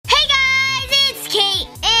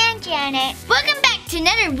Janet. Welcome back to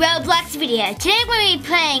another Roblox video. Today we're going to be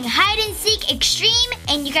playing Hide and Seek Extreme,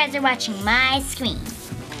 and you guys are watching my screen.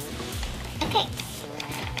 Okay,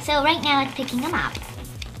 so right now it's picking them up.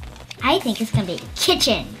 I think it's going to be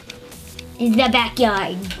kitchen. Is the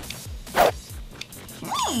backyard.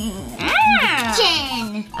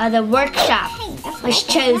 Kitchen. The workshop was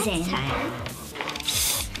chosen.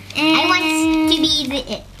 I want to be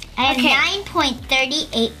the it. I have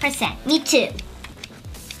 9.38%. Me too.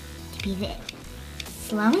 To be the it.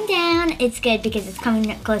 Slowing down. It's good because it's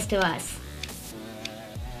coming close to us.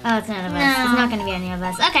 Oh, it's none of us. It's not going to be any of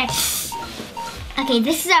us. Okay. Okay,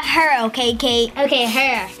 this is a her, okay, Kate? Okay,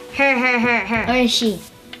 her. Her. Or is she?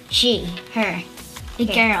 She. Her. A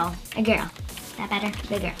girl. A girl. Is that better?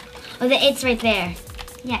 The girl. Oh, the it's right there.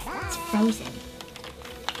 Yeah, it's frozen.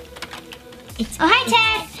 It's hi,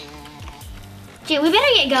 Ted. Gee, we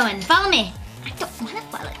better get going. Follow me. I don't want to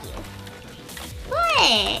follow you.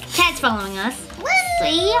 What? Ted's following us. What?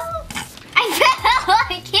 See? I fell.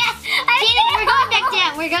 I can't. Janet, we're going back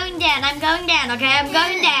down. We're going down. I'm going down, okay? I'm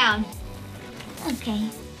going down. Okay.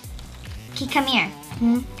 Okay, come here.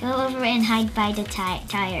 Go over and hide by the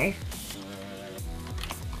tire.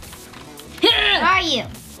 Where are you?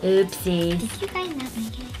 Oopsie. Did you guys not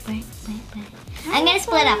make it? Where? I'm gonna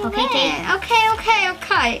split up, okay, Kate?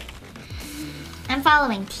 Okay. I'm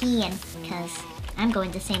following T because I'm going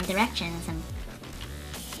the same direction as him.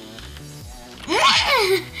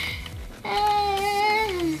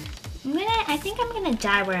 I think I'm gonna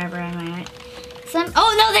die wherever I'm at.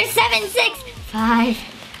 Oh no, there's 7, 6, 5,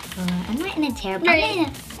 4. I'm not in a terrible. 3,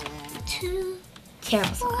 2,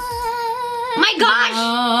 terrible spot. My gosh!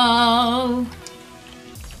 Oh.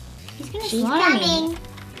 He's gonna slaughter me.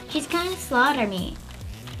 She's gonna slaughter me.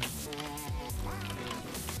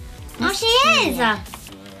 Oh, she is! Down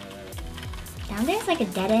there's like a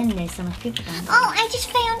dead end. There's so much people down there. Oh, I just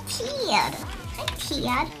found Ted. Hi,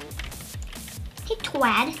 Ted. Hey,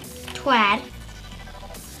 Twad.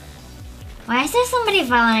 Why is there somebody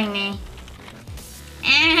following me?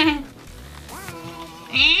 Oh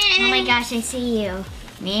my gosh, I see you.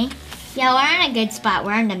 Me? Yeah, we're in a good spot.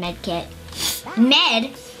 We're in the med kit.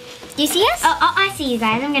 Med? Do you see us? Oh, I see you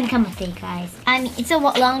guys. I'm gonna come with you guys. It's a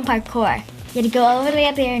long parkour. You have to go all the way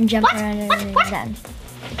up here and jump around them.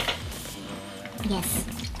 Yes.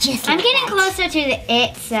 I'm getting closer to the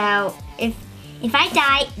it, so if I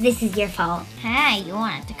die, this is your fault. Hey, you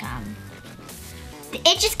want it to come.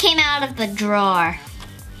 It just came out of the drawer.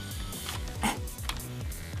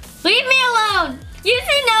 Leave me alone! You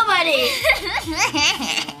see nobody!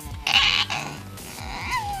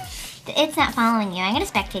 It's not following you. I'm gonna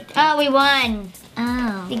spectate this. Oh, we won.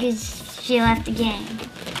 Oh. Because she left the game.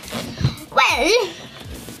 Well,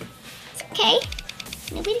 it's okay.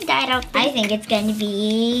 Nobody died out there. I think it's going to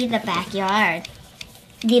be the backyard.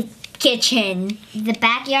 The kitchen. The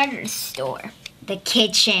backyard or the store? The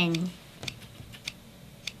kitchen.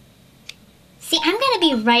 See, I'm going to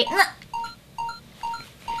be right...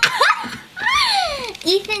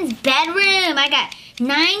 Ethan's bedroom. I got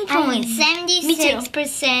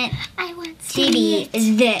 9.76%. I want to be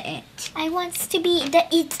the it. I want to be the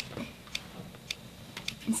it.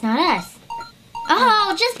 It's not us.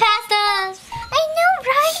 Oh, just past us. I know,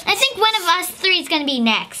 right? I think one of us three is going to be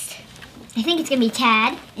next. I think it's going to be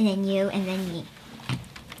Tad, and then you, and then me.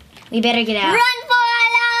 We better get out. Run for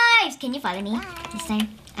our lives! Can you follow me this time?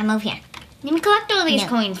 I'm over here. Let me collect all these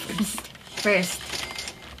coins first.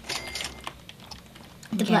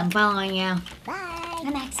 I'm following you. Bye.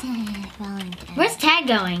 I'm actually following Tad. Where's Tad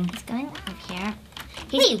going? He's going over here.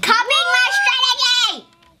 He's copying my strategy!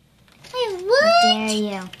 Wait, what? How dare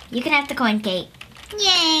you? You can have the coin, Kate. Yay.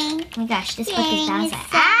 Oh my gosh, this book is bouncing.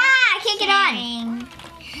 I can't get on.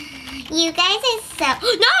 You guys are so...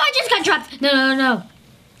 No, I just got dropped. No.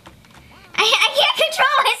 I can't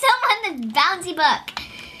control myself on the bouncy book.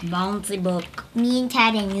 Bouncy book. Me and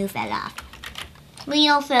Tad and you fell off. We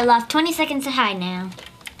all fell off. 20 seconds to hide now.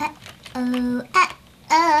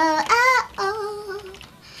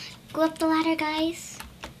 Go up the ladder, guys.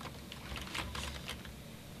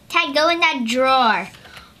 Tad, go in that drawer.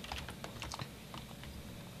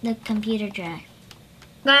 The computer drawer.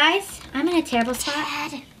 Guys, I'm in a terrible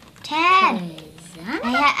spot. Tad.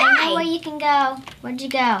 I know where you can go. Where'd you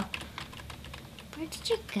go? Where did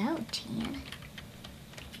you go, Tad?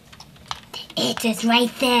 It is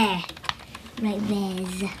right there. Right there.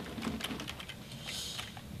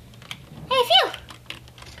 Hey, phew!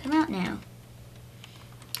 Come out now.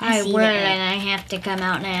 I will, and I have to come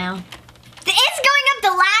out now. It's going up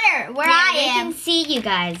the ladder where I am. You can see you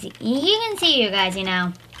guys. You can see you guys, you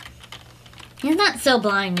know. He's not so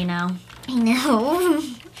blind, you know. I know.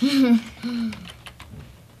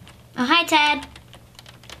 Oh, hi, Ted.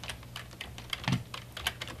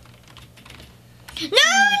 No.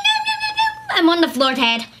 I'm on the floor,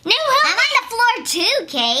 Ted. No, I'm on the floor too,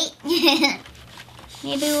 Kate.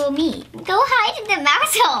 maybe we'll meet. Go hide in the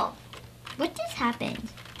mouse hole. What just happened?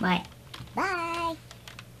 What? Bye.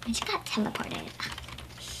 I just got teleported.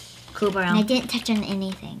 Cool, bro. And I didn't touch on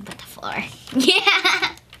anything but the floor.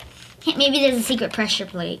 Yeah. Maybe there's a secret pressure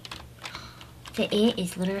plate. The it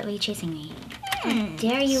is literally chasing me. How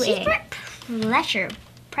dare you, Secret it?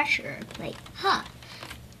 pressure plate. Huh.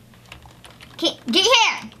 Okay, get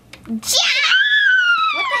here. What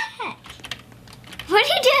the heck? What are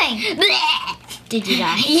you doing? Did you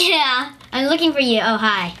die? Yeah. I'm looking for you. Oh,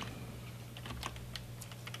 hi.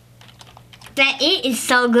 That it is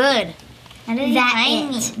so good. How did That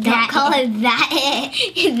find it. me? That Don't call it. it that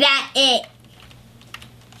it. That it.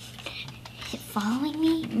 Is it following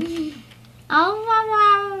me? Oh,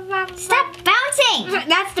 Stop bouncing!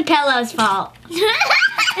 That's the pillow's fault. That's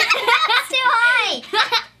too high.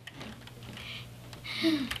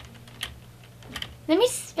 Let me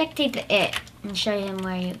spectate the it and show him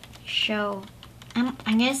where you show. I'm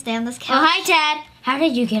gonna stay on this couch. Oh, hi, Ted. How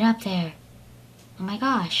did you get up there? Oh my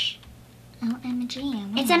gosh.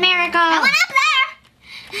 OMG. It's a miracle. I went up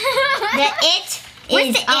there. The it Where's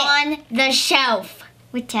is the it? on the shelf.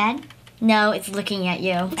 With Ted? No, it's looking at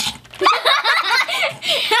you.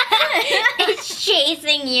 It's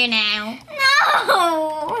chasing you now.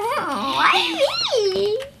 No. Why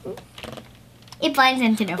me? It blinds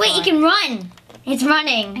into the Wait, floor. you can run. It's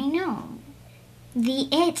running. I know. The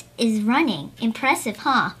it is running. Impressive,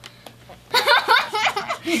 huh?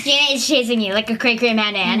 Janet is chasing you like a cray-cray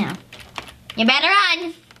man. I know. You better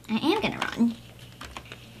run. I am gonna run.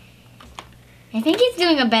 I think he's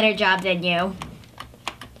doing a better job than you.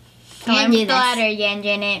 Can't do this. Ladder again,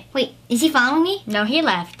 Janet. Wait, is he following me? No, he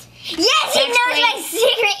left. Yes, he Next, knows my please.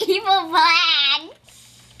 secret evil plan.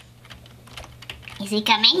 Is he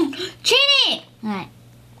coming? Janet! What?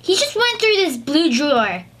 He just went through this blue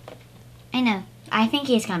drawer. I know. I think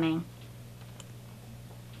he's coming.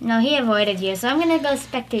 No, he avoided you, so I'm gonna go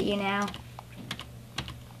spectate you now.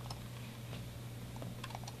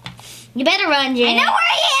 You better run, I Janet. know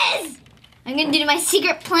where he is. I'm gonna do my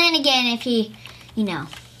secret plan again if he,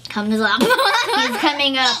 comes up. He's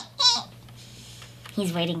coming up.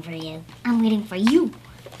 He's waiting for you. I'm waiting for you.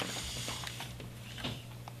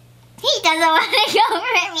 He doesn't want to go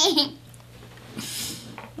for me.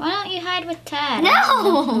 Why don't you hide with Ted? No. I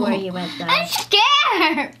don't know where you went though. I'm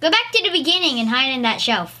scared. Go back to the beginning and hide in that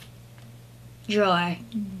shelf. Drawer.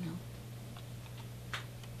 No.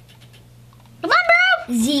 Come on,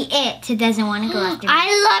 bro! It doesn't want to go after me.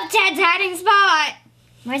 I love Ted's hiding spot.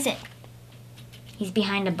 Where's it? He's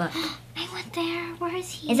behind a book. I went there. Where is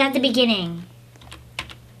he? It's at the beginning.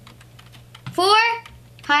 4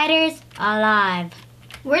 hiders alive.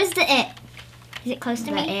 Where's the it? Is it close to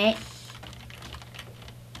The me?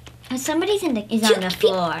 it Somebody's in the. is on the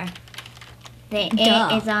floor. The Duh.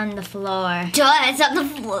 it is on the floor. Duh, it's on the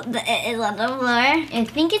floor. The it is on the floor. I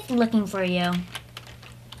think it's looking for you.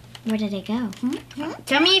 Where did it go?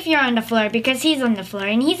 Tell me if you're on the floor because he's on the floor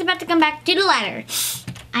and he's about to come back to the ladder.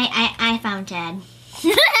 I found Ted.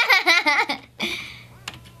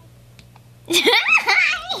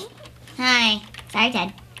 Hi. Sorry,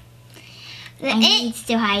 Ted. The And it's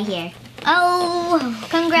still high here. Oh,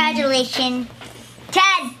 congratulations.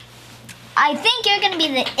 Ted, I think you're going to be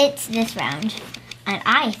the it's this round. And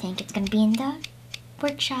I think it's going to be in the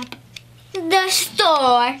workshop. The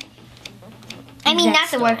store. I mean, The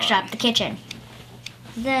not the store. workshop, the kitchen.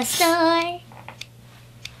 The store.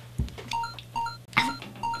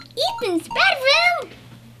 Ethan's bedroom.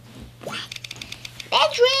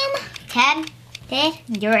 Bedroom. Ted,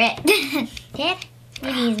 you're it. Ted,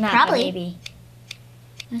 Maybe he's not Probably. the baby.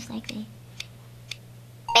 most likely.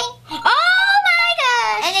 Bing. Oh my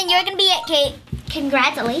gosh! And then you're gonna be it, Kate.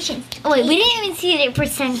 Congratulations. Oh wait, we didn't even see the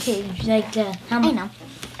percentage, like the how I much. know.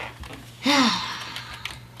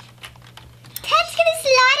 Ted's gonna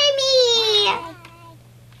slaughter me.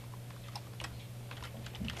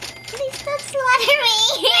 Please don't slaughter me.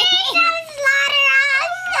 Please don't slaughter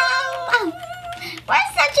us. No. We're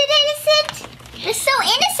such an innocent. We're so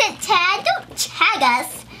innocent, Ted. Don't tag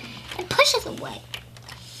us and push us away.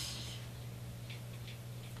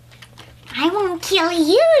 I won't kill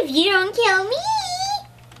you if you don't kill me.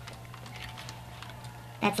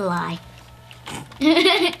 That's a lie.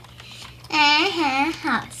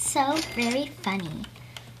 So very funny.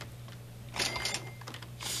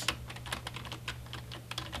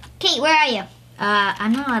 Kate, where are you?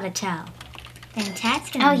 I'm not allowed to tell. Then Ted's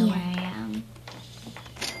gonna know yeah. where I am.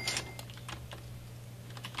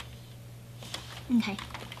 Okay.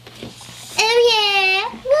 Oh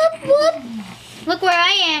yeah. Whoop whoop. Look where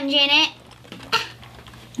I am, Janet.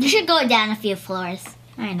 You should go down a few floors.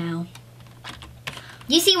 I know.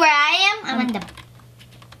 Do you see where I am? I'm on the...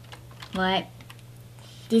 What?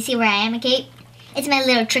 Do you see where I am, Kate? It's my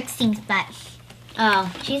little tricksing spot.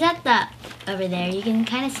 Oh, she's at the... over there. You can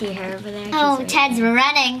kind of see her over there. Oh, She's Ted's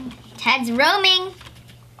running. Ted's roaming.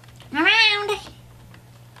 around.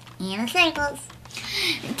 In circles.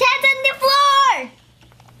 Ted's on the floor!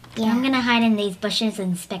 Yeah. I'm gonna hide in these bushes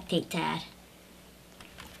and spectate Tad.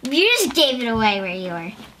 You just gave it away where you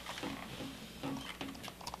were.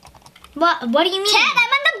 What do you mean? Ted,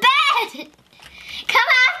 I'm on the bed! Come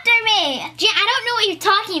after me! I don't know what you're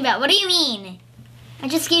talking about. What do you mean? I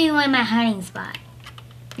just gave you away my hiding spot.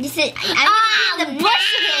 You said, I'm in the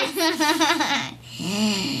bushes! Are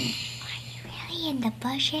you really in the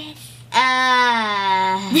bushes?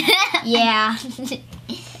 Yeah.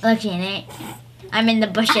 Look, Janet. I'm in the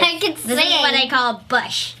bushes. I can This is what I call a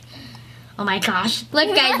bush. Oh my gosh. Look,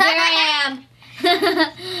 guys, here I am.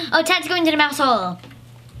 Oh, Ted's going to the mouse hole.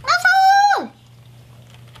 Mouse hole!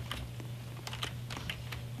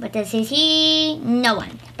 What does he see? No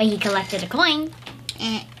one. But he collected a coin.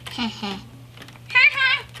 Ted,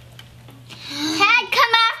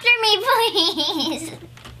 come after me, please.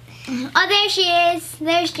 Oh, there she is.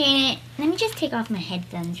 There's Janet. Let me just take off my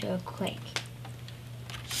headphones real quick.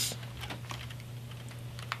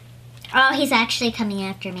 Oh, he's actually coming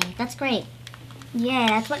after me. That's great. Yeah,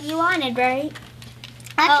 that's what you wanted, right?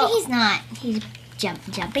 Actually, he's not. He's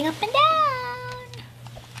jumping up and down.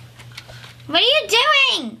 What are you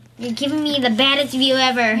doing? You're giving me the baddest view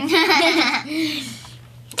ever.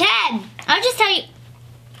 Ted, I'll just tell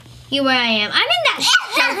you where I am. I'm in that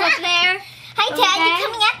shelf up there. Hi, Ted. You're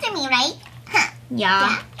coming after me, right? Huh.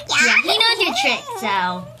 Yeah. Yeah. He knows your trick, so.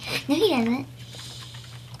 No, he doesn't.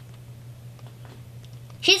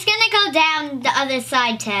 She's gonna go down the other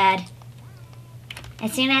side, Ted.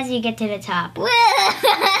 As soon as you get to the top. Oh,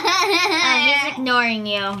 he's ignoring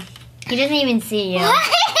you. He doesn't even see you. What?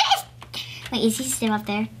 Wait, is he still up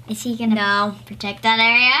there? Is he gonna protect that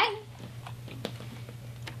area?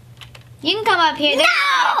 You can come up here. No!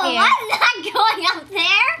 Up here. I'm not going up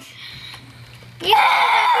there. You can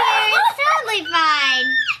come up here. It's totally fine.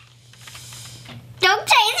 Don't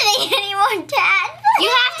chase me anymore, Dad. You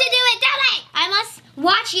have to do it. Don't it. I must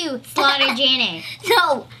watch you slaughter Janet.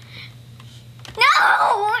 No.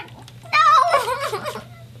 No. No.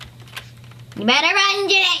 You better run,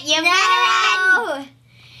 Janet. You better run.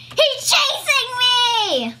 He's chasing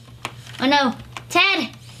me. Oh, no. Ted,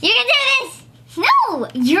 you can do this. No,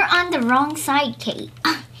 you're on the wrong side, Kate.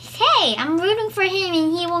 Hey, I'm rooting for him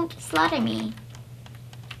and he won't slaughter me.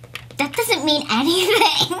 That doesn't mean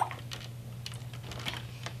anything.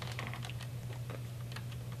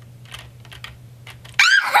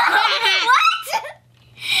 What?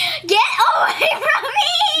 Get away from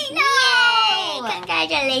me! No! Yay,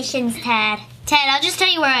 congratulations, Ted. Ted, I'll just tell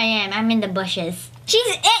you where I am. I'm in the bushes.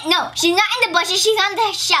 No, she's not in the bushes. She's on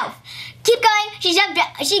the shelf. Keep going.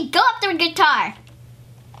 She go up the guitar.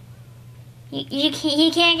 He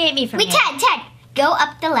can't get me from Wait, here. Ted, go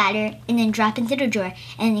up the ladder and then drop into the drawer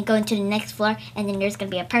and then go into the next floor and then there's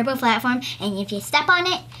gonna be a purple platform and if you step on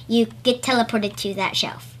it, you get teleported to that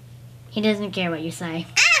shelf. He doesn't care what you say.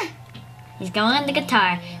 He's going on the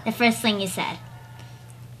guitar. The first thing you said.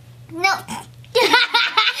 No. Do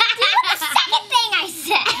the second thing I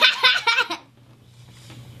said.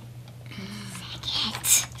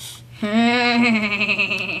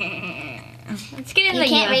 Let's get in You the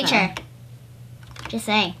can't UFO. reach her. Just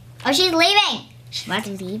saying. Oh, she's leaving. What?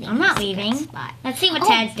 She's leaving. I'm not This is a leaving. good spot. Let's see what Oh.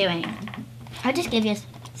 Ted's doing. I'll just give you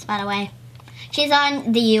a spot away. She's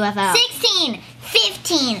on the UFO. 16,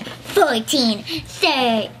 15, 14,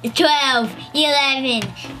 12, 11,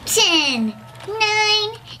 10, 9,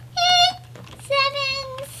 8, 7,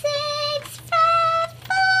 6, 5,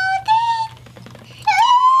 4,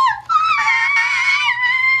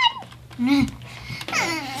 3,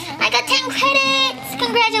 I got 10 credits.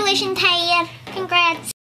 Congratulations, Ted.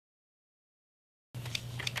 Congrats.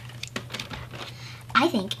 I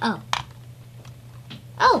think. Oh,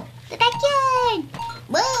 The backyard.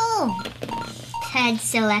 whoa! Ted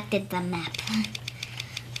selected the map.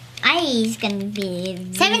 I's gonna be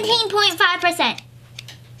 17.5%.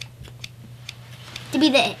 to be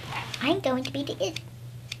the. I'm going to be the it.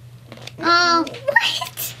 Oh.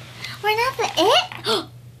 What? We're not the it.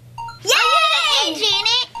 Yay,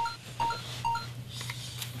 Janet.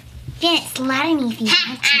 Janet, slaughter me if you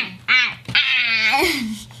want to.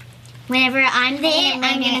 Whenever I'm the it,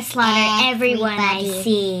 I'm gonna slaughter everyone I everybody.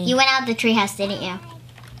 see. You went out the treehouse, didn't you?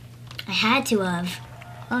 I had to have.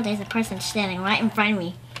 Oh, there's a person standing right in front of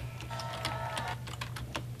me.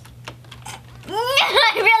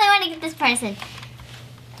 this person.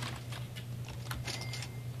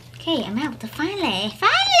 Okay, I'm out. Finally.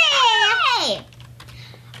 Finally!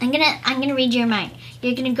 I'm gonna read your mind.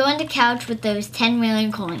 You're gonna go on the couch with those 10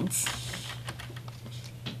 million coins.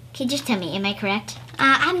 Okay, just tell me, am I correct?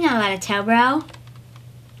 I'm not allowed to tell, bro.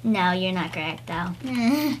 No, you're not correct though.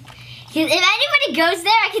 If anybody goes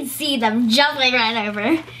there, I can see them jumping right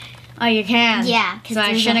over. Oh, you can? Yeah, because so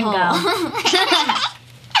I shouldn't go.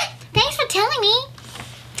 Thanks for telling me.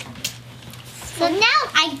 So now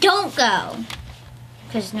I don't go.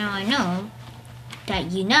 Because now I know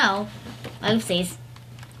that you know. Oopsies.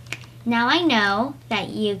 Now I know that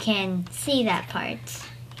you can see that part.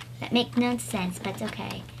 That makes no sense, but it's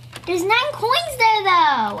okay. There's 9 coins there,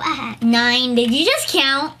 though. 9. Did you just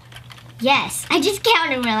count? Yes, I just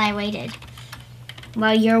counted while I waited.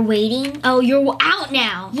 While you're waiting? Oh, you're out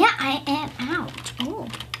now. Yeah, I am out. Ooh.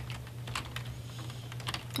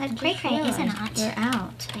 That's cray, isn't it? You're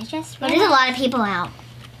out. I just realized. There's a lot of people out.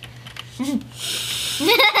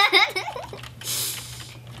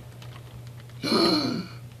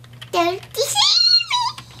 Don't you see me?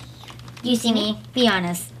 You see me? Be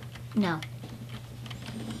honest. No.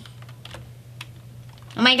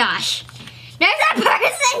 Oh my gosh. There's a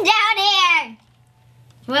person down here.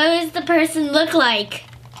 What does the person look like?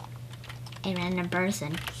 A random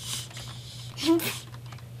person.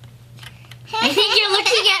 I think you're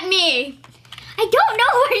looking at me. I don't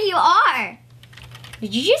know where you are.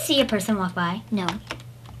 Did you just see a person walk by? No.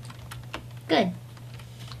 Good.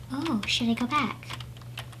 Oh, should I go back?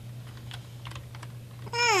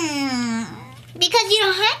 Because you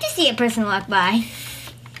don't have to see a person walk by.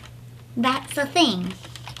 That's the thing.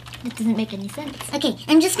 That doesn't make any sense. Okay,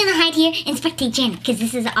 I'm just gonna hide here and spectate Janet because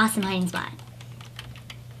this is an awesome hiding spot.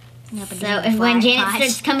 Nobody So if when Janet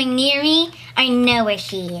starts coming near me, I know where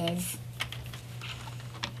she is.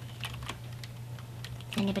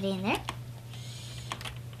 Anybody in there?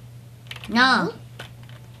 No.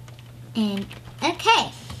 And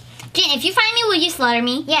okay. Janet, if you find me, will you slaughter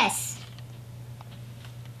me? yes.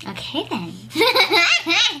 Okay then.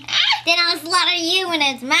 Then I'll slaughter you when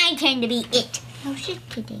it's my turn to be it. Oh, she's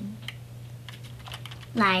kidding.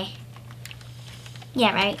 Lie.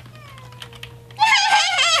 Yeah, right.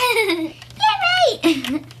 Yeah,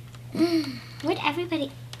 right. Would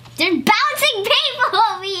everybody? They're bouncing people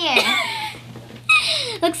over here.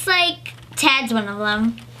 Looks like Tad's one of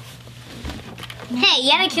them. Hey,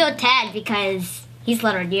 you gotta kill Tad because he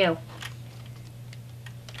slaughtered you.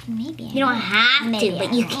 Maybe. You don't have to,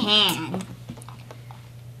 but you won't. can.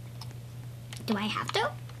 Do I have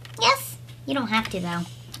to? Yes. You don't have to, though.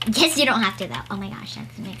 Yes, you don't have to, though. Oh my gosh, that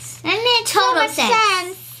makes total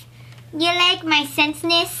sense. You like my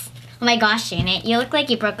senseness? Oh my gosh, Janet, you look like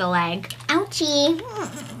you broke a leg. Ouchie.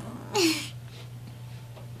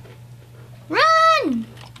 Run!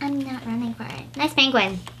 I'm not running for it. Nice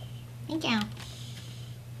penguin. Thank you.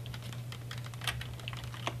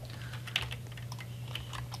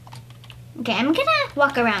 Okay, I'm gonna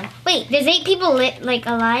walk around. Wait, there's 8 people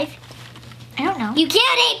alive? I don't know. You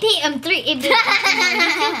killed 8 people. 3. You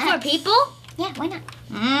killed 4 people? Yeah, why not?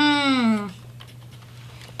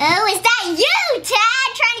 Oh, is that you,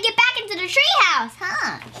 Tad? Trying to get back into the treehouse,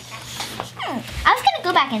 huh? I was gonna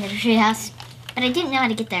go back into the treehouse, but I didn't know how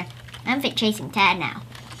to get there. I'm chasing Tad now.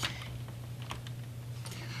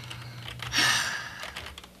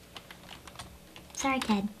 Sorry,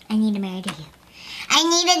 Tad. I need to marry you. I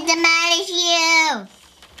need to demolish you.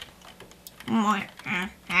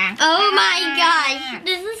 Oh my gosh,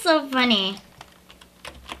 this is so funny.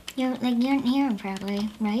 You don't hear him probably,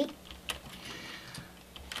 right?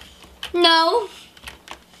 No.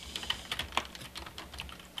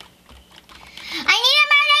 I need to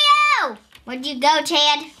murder you! Where'd you go,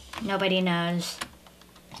 Tad? Nobody knows.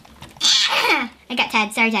 I got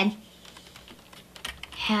Tad. Sorry, Tad.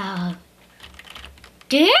 How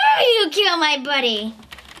dare you kill my buddy?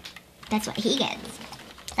 That's what he gets.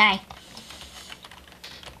 Sorry.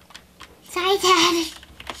 Sorry, Tad.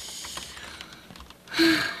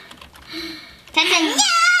 Tad said, no!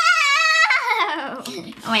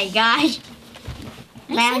 Oh my gosh.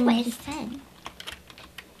 I said what he said.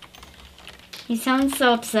 He sounds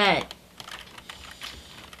so upset.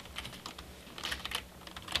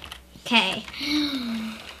 Okay.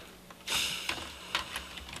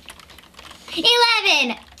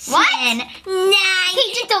 11. What? 10, 9. Hey,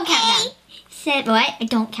 just don't count down. 7. What? I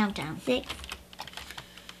don't count down. 6.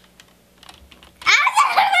 I'm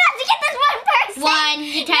about to get this one person.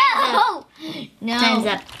 1. Time's up. No. Time's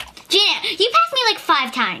up. Janet, you passed me like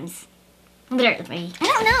 5 times. Literally. I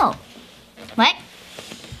don't know. What?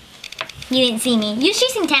 You didn't see me. You was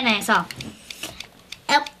chasing 10 and I saw.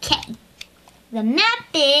 Okay. The map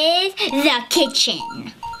is the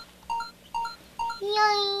kitchen.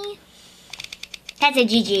 Yay. That's a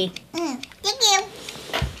GG. Thank you.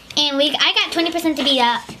 And I got 20% to be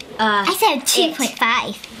I said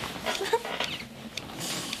 2.5.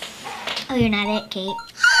 Oh, you're not it, Kate.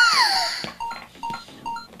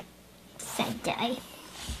 Sad die.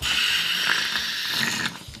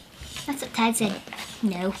 That's what Tad said.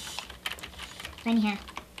 No. Funny, huh?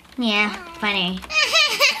 Yeah, funny.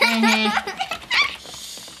 Funny.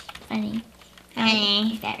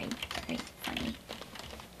 Funny. Very, very funny.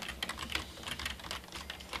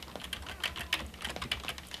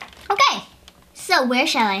 Okay. So where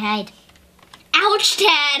shall I hide? Ouch,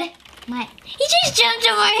 Tad. What? He just jumped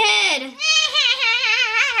on my head.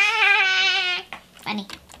 Funny.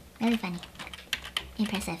 Really funny.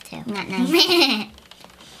 Impressive too. Not nice.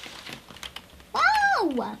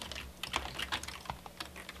 Wow!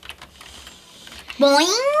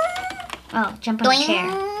 Boing! Oh, jump on the chair.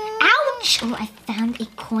 Ouch! Oh, I found a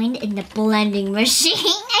coin in the blending machine.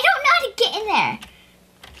 I don't know how to get in there.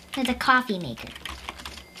 There's a coffee maker.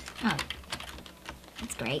 Oh,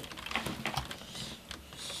 that's great.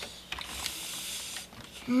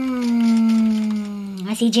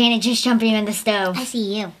 I see Janet just jumping on the stove. I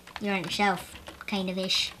see you. You're on a shelf, kind of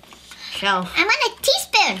ish. Shelf. I'm on a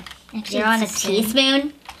teaspoon. Actually, You're on a it's spoon.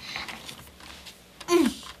 teaspoon?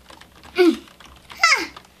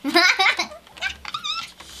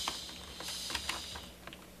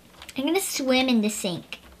 I'm gonna swim in the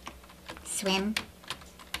sink. Swim.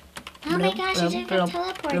 Oh my gosh, I just got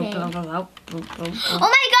teleported. Oh Oh my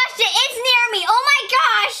gosh, the it's near me. Oh my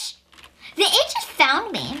gosh. The it just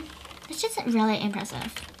found me. That's just really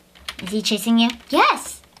impressive. Is he chasing you?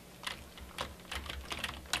 Yes.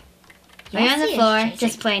 Are you on the he is floor? chasing.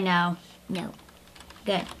 Just play no. No.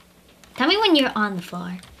 Good. Tell me when you're on the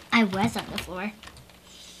floor. I was on the floor.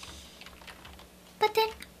 But then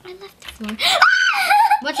I left the floor.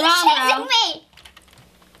 What's He's wrong, chasing bro? me.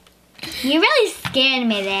 You really scared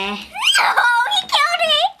me there. No, he killed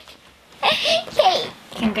me. Kate,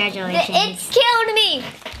 Congratulations. it's killed me.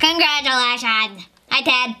 Congratulations. Hi,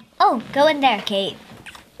 Ted. Oh, go in there, Kate.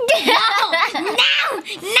 No!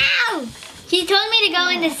 He told me to go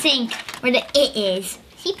in the sink where the it is.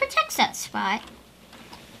 He protects that spot.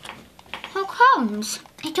 How comes?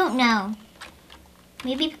 I don't know.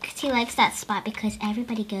 Maybe because he likes that spot because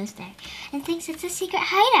everybody goes there and thinks it's a secret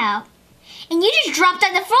hideout. And you just dropped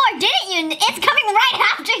on the floor, didn't you? And it's coming right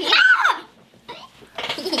after you.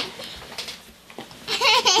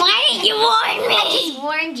 Why didn't you warn me? I just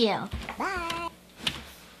warned you. Bye.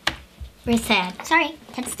 Where's Ted? Sorry,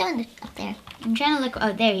 Ted's still up there. I'm trying to look.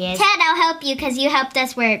 Oh, there he is. Ted, I'll help you because you helped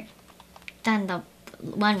us. We're done the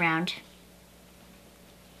one round.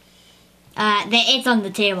 It's on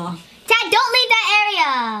the table. Ted, don't leave that area.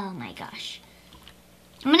 Oh my gosh.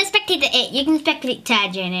 I'm gonna spectate the it. You can spectate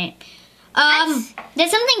Ted, Janet.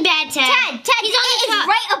 There's something bad, Ted. Ted, He's on the it is top.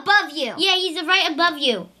 right above you. Yeah, he's right above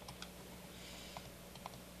you.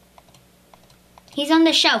 He's on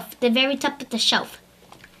the shelf, the very top of the shelf.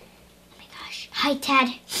 Oh my gosh. Hi, Ted.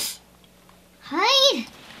 Hide.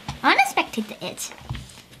 I want to spectate the it.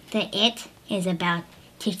 The it is about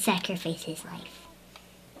to sacrifice his life.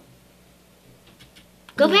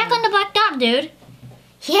 Go back on the black dot, dude.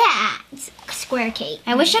 Yeah. It's square Kate.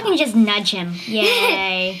 I wish I could just nudge him.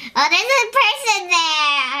 Yay. Oh, there's a person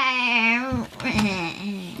there.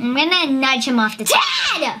 I'm gonna nudge him off the table.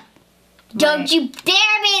 Ted! Don't you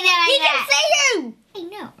dare be there. He can see you! I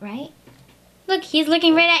know, right? Look, he's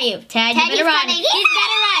looking right at you. Ted, you Ted, better he's run. coming. You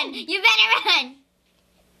better run. You better run.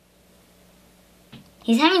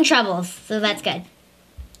 He's having troubles, so that's good.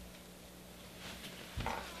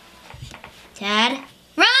 Ted,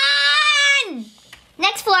 run!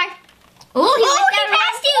 Next floor. Oh, he passed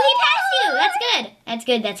passed you. He passed you. That's good. That's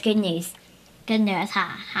good. That's good news. Good news.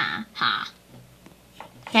 Ha, ha, ha.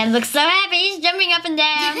 Ted looks so happy. He's jumping up and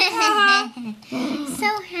down.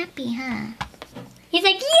 So happy, huh? He's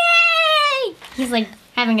like, yay! He's like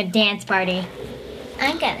having a dance party.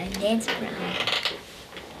 I got a dance around.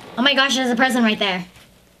 Oh my gosh, there's a person right there.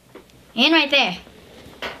 And right there.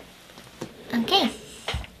 Okay.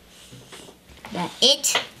 The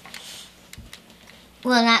it.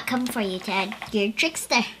 Will not come for you, Ted. You're a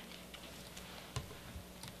trickster.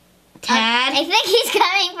 Ted. I think he's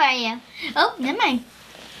coming for you. Oh, never mind.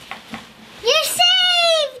 You're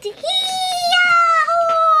saved!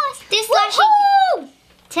 Yee-haw! Do slashy.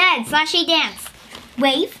 Ted, slashy dance.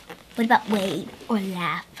 Wave? What about wave or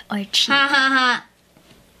laugh or cheer? Ha ha ha.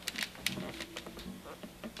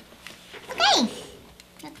 Okay.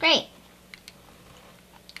 That's great.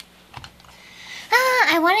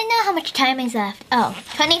 I want to know how much time is left. Oh,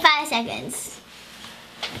 25 seconds.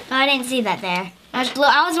 Oh, I didn't see that there. I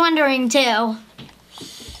was wondering too.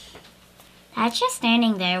 That's just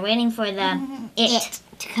standing there waiting for the it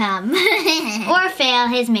to come. or fail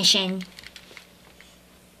his mission.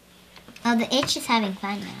 Oh, the itch is having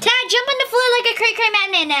fun now. Tad, jump on the floor like a cray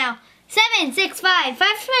madman now. 7, 6, 5,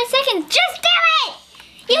 5 seconds. Just do it!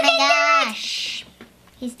 You can do it!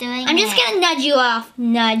 He's doing I'm just gonna nudge you off.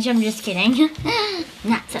 Nudge, I'm just kidding.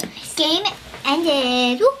 Not so nice. Game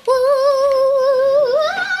ended.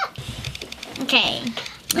 Okay.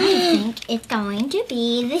 I think it's going to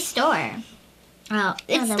be the store. Oh,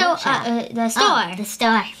 it's the still workshop. the store. Oh, the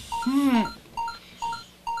store.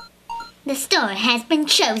 The store has been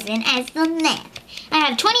chosen as the map. I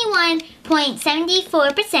have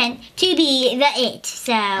 21.74% to be the it.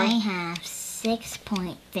 So I have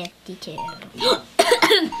 6.52.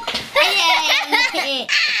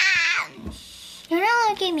 You're not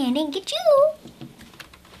looking at me. I didn't get you.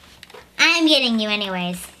 I'm getting you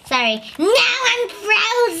anyways. Sorry. Now I'm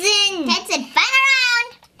frozen. That's it. Fun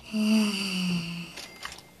around.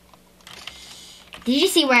 Did you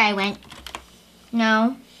see where I went?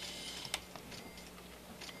 No.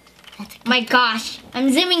 My gosh.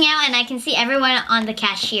 I'm zooming out and I can see everyone on the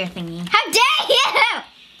cashier thingy. How dare you!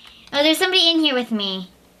 Oh, there's somebody in here with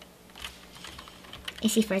me.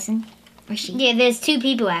 Is he frozen? Or she? Yeah, there's 2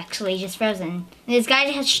 people actually just frozen. This guy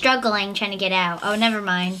is struggling trying to get out. Oh, never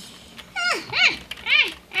mind.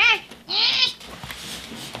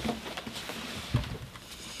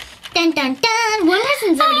 Dun dun dun! One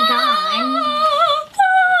person's already gone.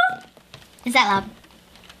 Is that loud?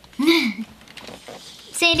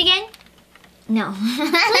 Say it again. No.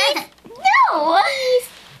 Please. No.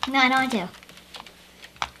 No, I don't want to.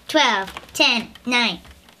 12, 10, 9,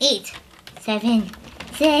 8, 7,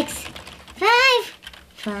 6, 5,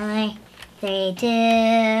 4, 3, 2,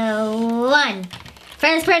 1.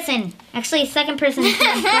 First person. Actually, second person.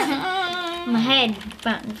 My head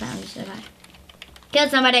found. Killed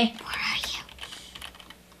somebody. Where are you?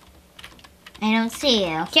 I don't see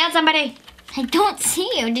you. Killed somebody. I don't see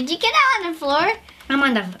you. Did you get out on the floor?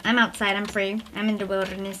 I'm outside. I'm free. I'm in the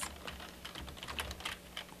wilderness.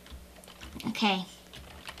 Okay.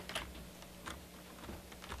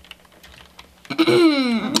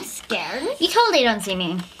 I'm scared. You totally don't see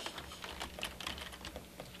me.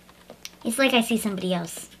 It's like I see somebody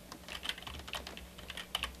else.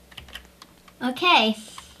 Okay.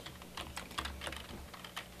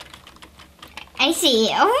 I see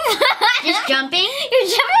you. Just jumping? You're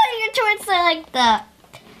jumping towards the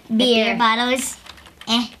beer bottles.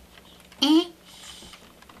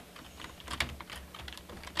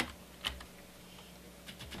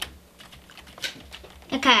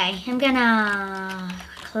 Okay, I'm gonna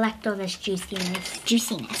collect all this juiciness.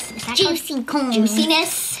 Juiciness. Is that Juicy coins.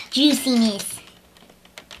 Juiciness Juiciness.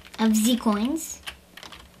 of the coins.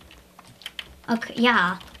 Okay,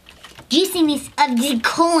 yeah. Juiciness of the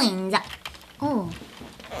coins. Oh.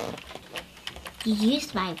 You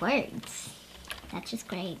used my words. That's just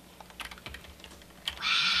great.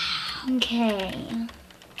 Wow. Okay.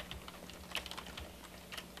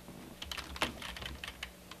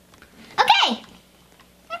 Okay.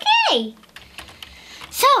 Okay.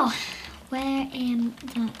 So, where am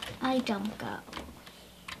the item go?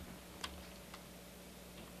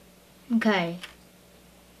 Okay.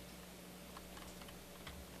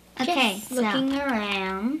 Okay, Just looking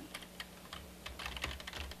around.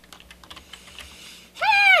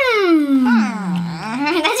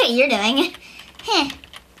 That's what you're doing. Okay,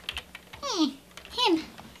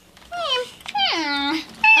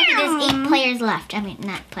 there's 8 players left. I mean,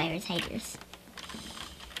 not players, haters.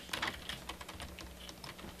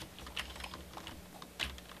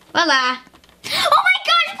 Voila. Oh my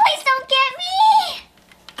gosh, please don't get me!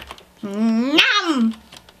 Nom.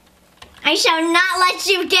 I shall not let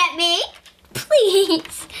you get me.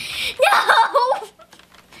 Please. No!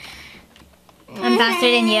 I'm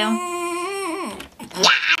faster than you.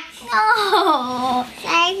 Yeah. No.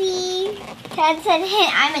 Sorry. Dad said, hey,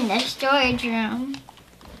 I'm in the storage room.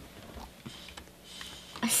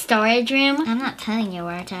 A storage room? I'm not telling you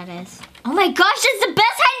where Dad is. Oh my gosh, it's the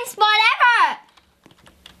best hiding spot ever!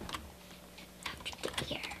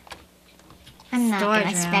 Here. I'm not Storage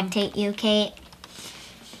gonna room. spectate you, Kate.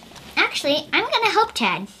 Actually, I'm gonna help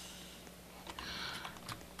Tad.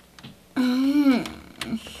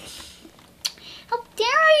 How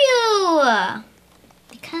dare you?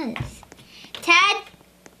 Because. Tad,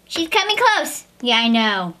 she's coming close. Yeah, I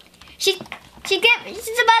know. She's about to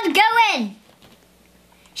go in.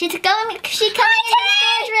 She's coming into the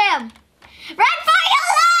storage room. Run for your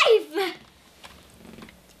life!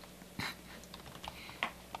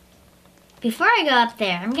 Before I go up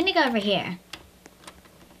there, I'm gonna go over here.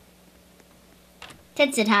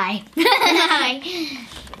 Ted said hi. Hi.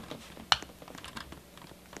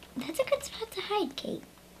 That's a good spot to hide, Kate.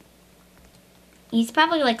 He's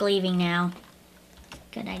probably like leaving now.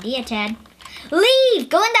 Good idea, Ted. Leave!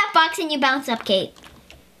 Go in that box and you bounce up, Kate.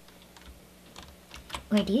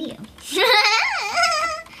 Where do you?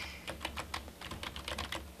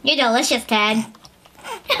 You're delicious, Ted.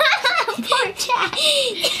 Poor Ted.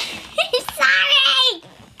 Sorry!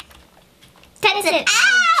 Ted said,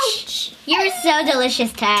 ouch! You're so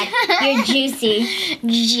delicious, Ted. You're juicy.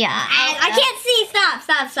 Yeah. I can't see.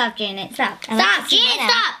 Stop, Janet. Stop, Janet,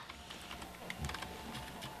 stop.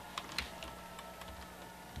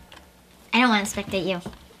 I don't want to spectate you.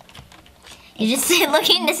 You just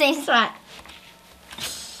looking in the same spot.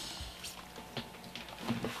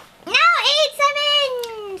 No, 8,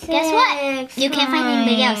 7. Guess what? You can't find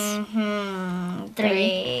anybody else.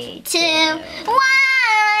 3, 2, 1.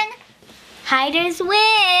 Hiders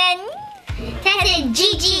win. That's it.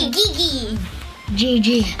 GG. Gigi. GG.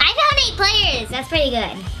 I found 8 players. That's pretty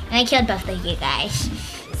good. And I killed both of you guys.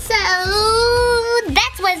 So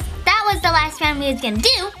that was the last round we was gonna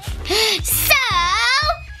do. So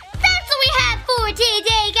that's what we have for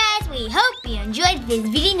today, guys. We hope you enjoyed this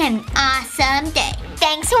video and had an awesome day.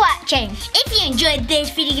 Thanks for watching. If you enjoyed this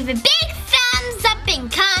video, give it a big thumbs up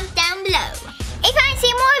and comment down below. If you want to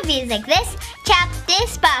see more videos like this, tap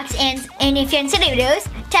this box and if you're in city videos,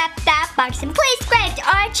 tap that box and please subscribe to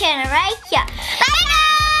our channel right here.